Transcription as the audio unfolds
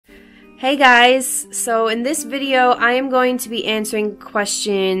Hey guys, so in this video I am going to be answering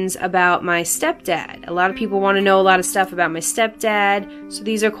questions about my stepdad. A lot of people want to know a lot of stuff about my stepdad, so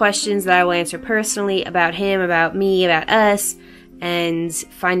these are questions that I will answer personally about him, about me, about us, and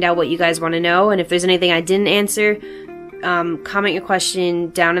find out what you guys want to know. And if there's anything I didn't answer, comment your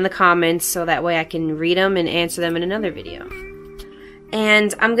question down in the comments so that way I can read them and answer them in another video.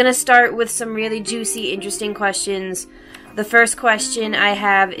 And I'm going to start with some really juicy, interesting questions. The first question I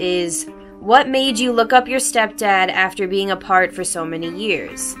have is, what made you look up your stepdad after being apart for so many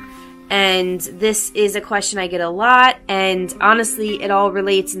years? And this is a question I get a lot, and honestly, it all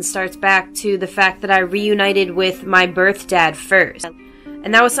relates and starts back to the fact that I reunited with my birth dad first.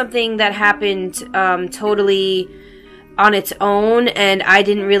 And that was something that happened totally on its own, and I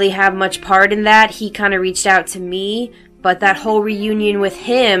didn't really have much part in that. He kind of reached out to me, but that whole reunion with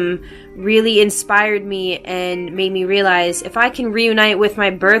him really inspired me and made me realize if I can reunite with my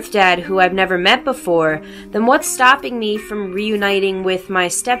birth dad who I've never met before, then what's stopping me from reuniting with my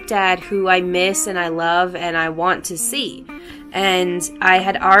stepdad who I miss and I love and I want to see? And I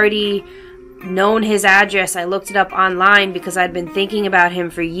had already known his address. I looked it up online because I'd been thinking about him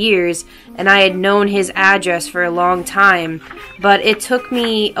for years, and I had known his address for a long time, but it took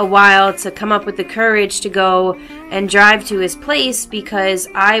me a while to come up with the courage to go and drive to his place because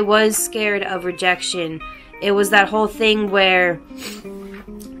I was scared of rejection. It was that whole thing where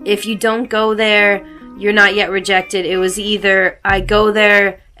if you don't go there, you're not yet rejected. It was either I go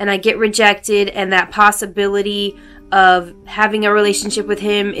there and I get rejected, and that possibility of having a relationship with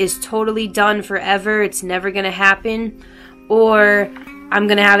him is totally done forever, it's never going to happen, or I'm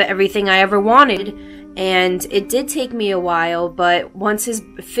going to have everything I ever wanted. And it did take me a while, but once his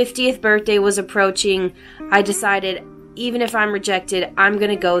 50th birthday was approaching, I decided even if I'm rejected, I'm going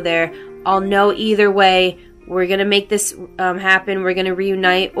to go there. I'll know either way. We're going to make this happen. We're going to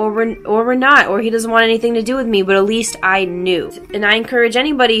reunite, or we're not, or he doesn't want anything to do with me, but at least I knew. And I encourage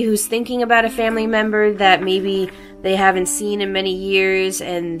anybody who's thinking about a family member that maybe they haven't seen in many years,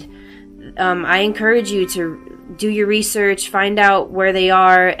 and I encourage you to do your research, find out where they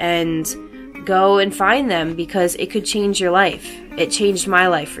are, and go and find them, because it could change your life. It changed my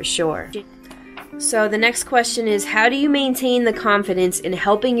life for sure. So the next question is, how do you maintain the confidence in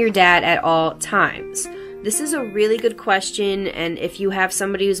helping your dad at all times? This is a really good question, and if you have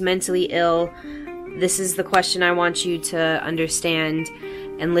somebody who's mentally ill, this is the question I want you to understand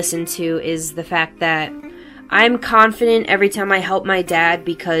and listen to, is the fact that I'm confident every time I help my dad,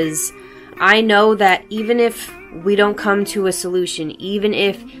 because I know that even if we don't come to a solution, even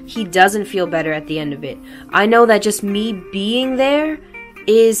if he doesn't feel better at the end of it, I know that just me being there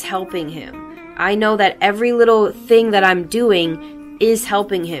is helping him. I know that every little thing that I'm doing is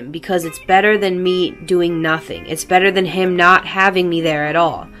helping him, because it's better than me doing nothing. It's better than him not having me there at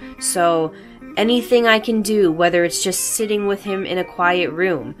all. So anything I can do, whether it's just sitting with him in a quiet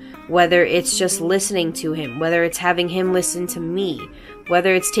room, whether it's just listening to him, whether it's having him listen to me,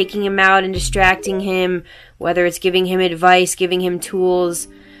 whether it's taking him out and distracting him, whether it's giving him advice, giving him tools,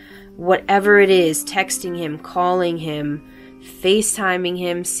 whatever it is, texting him, calling him, FaceTiming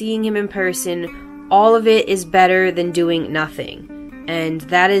him, seeing him in person, all of it is better than doing nothing. And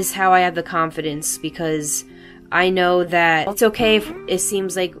that is how I have the confidence, because I know that it's okay if it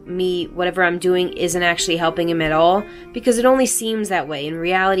seems like me, whatever I'm doing, isn't actually helping him at all, because it only seems that way. In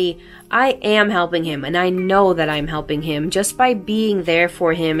reality, I am helping him, and I know that I'm helping him just by being there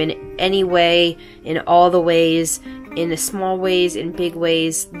for him in any way, in all the ways, in the small ways, in big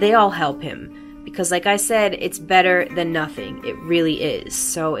ways. They all help him. Because like I said, it's better than nothing. It really is.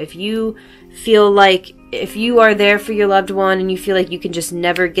 So if you feel like, if you are there for your loved one and you feel like you can just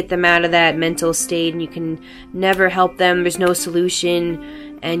never get them out of that mental state and you can never help them, there's no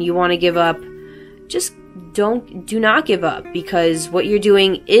solution, and you want to give up, just do not give up, because what you're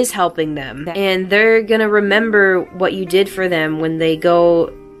doing is helping them. And they're going to remember what you did for them when they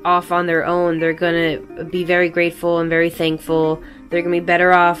go off on their own. They're going to be very grateful and very thankful. They're going to be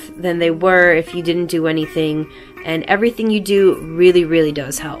better off than they were if you didn't do anything. And everything you do really, really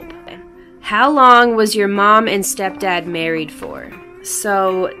does help. How long was your mom and stepdad married for?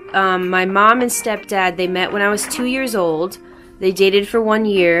 So, my mom and stepdad, they met when I was 2 years old. They dated for 1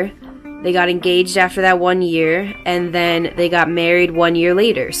 year. They got engaged after that 1 year, and then they got married 1 year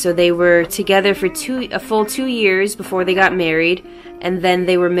later. So they were together for a full 2 years before they got married, and then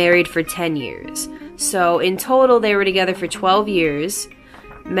they were married for 10 years. So in total, they were together for 12 years,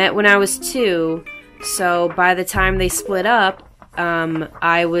 met when I was 2, so by the time they split up,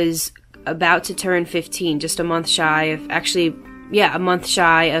 I was about to turn 15, just a month shy of, a month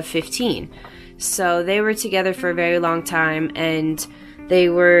shy of 15. So they were together for a very long time, and they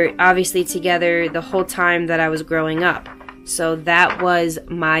were obviously together the whole time that I was growing up. So that was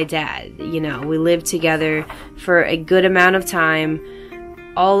my dad. You know, we lived together for a good amount of time,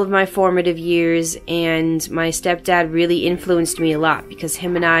 all of my formative years, and my stepdad really influenced me a lot because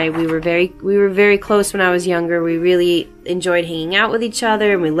him and I, we were very close when I was younger. We really enjoyed hanging out with each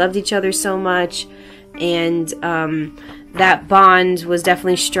other, and we loved each other so much. And that bond was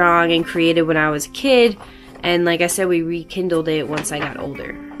definitely strong and created when I was a kid. And like I said, we rekindled it once I got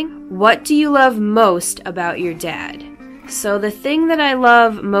older. What do you love most about your dad? So the thing that I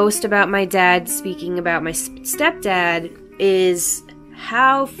love most about my dad, speaking about my stepdad, is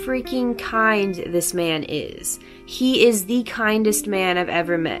how freaking kind this man is. He is the kindest man I've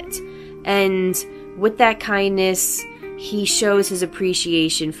ever met. And with that kindness, he shows his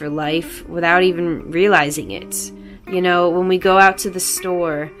appreciation for life without even realizing it. You know, when we go out to the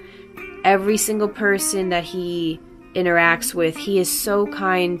store, every single person that he interacts with, he is so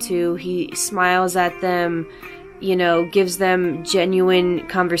kind to. He smiles at them, you know, gives them genuine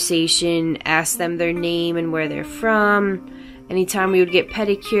conversation, asks them their name and where they're from. Anytime we would get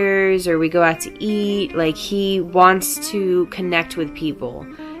pedicures or we go out to eat, like, he wants to connect with people.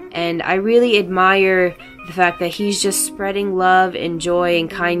 And I really admire the fact that he's just spreading love and joy and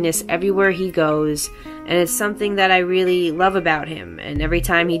kindness everywhere he goes. And it's something that I really love about him. And every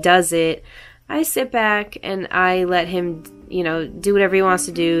time he does it, I sit back and I let him, you know, do whatever he wants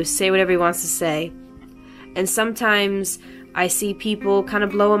to do, say whatever he wants to say. And sometimes I see people kind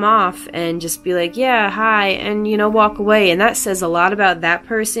of blow him off and just be like, yeah, hi, and, you know, walk away. And that says a lot about that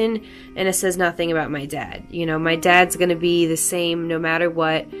person, and it says nothing about my dad. You know, my dad's going to be the same no matter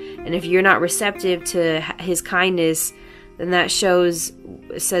what. And if you're not receptive to his kindness, then that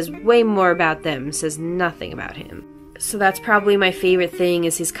says way more about them, it says nothing about him. So that's probably my favorite thing,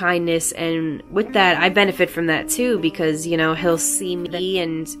 is his kindness. And with that, I benefit from that too, because, you know, he'll see me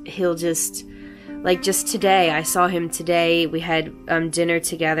and he'll just... Like, just today, I saw him today. We had dinner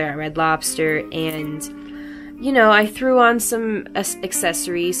together at Red Lobster, and, you know, I threw on some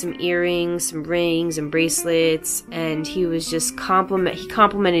accessories, some earrings, some rings, and bracelets, and he was just he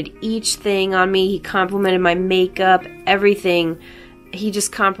complimented each thing on me. He complimented my makeup, everything. He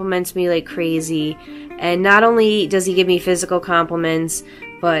just compliments me like crazy. And not only does he give me physical compliments,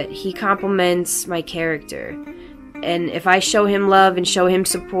 but he compliments my character. And if I show him love and show him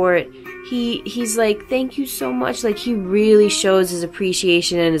support, he's like, thank you so much. Like, he really shows his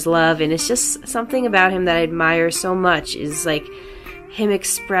appreciation and his love, and it's just something about him that I admire so much, is like him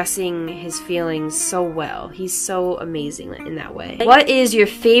expressing his feelings so well. He's so amazing in that way. What is your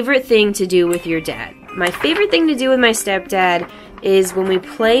favorite thing to do with your dad? My favorite thing to do with my stepdad is when we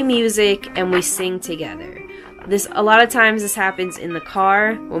play music and we sing together. A lot of times this happens in the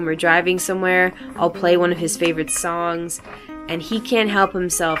car when we're driving somewhere. I'll play one of his favorite songs, and he can't help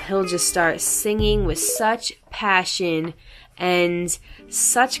himself. He'll just start singing with such passion and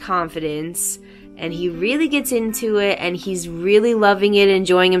such confidence, and he really gets into it, and he's really loving it,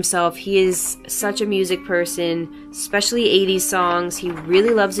 enjoying himself. He is such a music person, especially 80s songs. He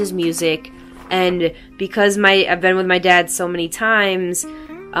really loves his music, and because I've been with my dad so many times,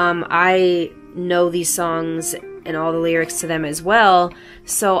 I know these songs and all the lyrics to them as well,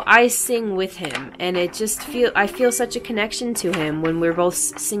 so I sing with him, and I feel such a connection to him when we're both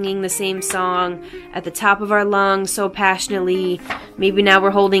singing the same song at the top of our lungs so passionately. Maybe now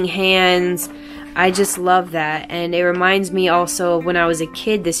we're holding hands. I just love that, and it reminds me also of when I was a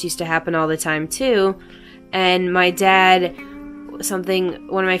kid. This used to happen all the time too, and my dad,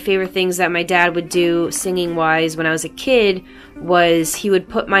 one of my favorite things that my dad would do singing wise when I was a kid was he would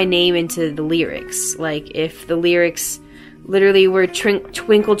put my name into the lyrics. Like, if the lyrics literally were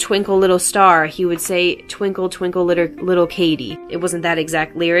twinkle twinkle little star, he would say twinkle twinkle little Katie. It wasn't that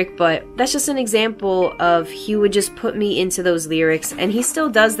exact lyric, but that's just an example of he would just put me into those lyrics, and he still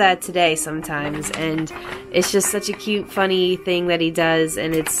does that today sometimes, and it's just such a cute, funny thing that he does,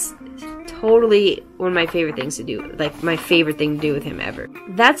 and it's totally one of my favorite things to do, like my favorite thing to do with him ever.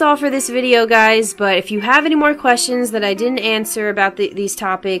 That's all for this video, guys, but if you have any more questions that I didn't answer about these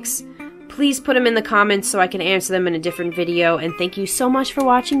topics, please put them in the comments so I can answer them in a different video, and thank you so much for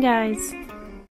watching, guys.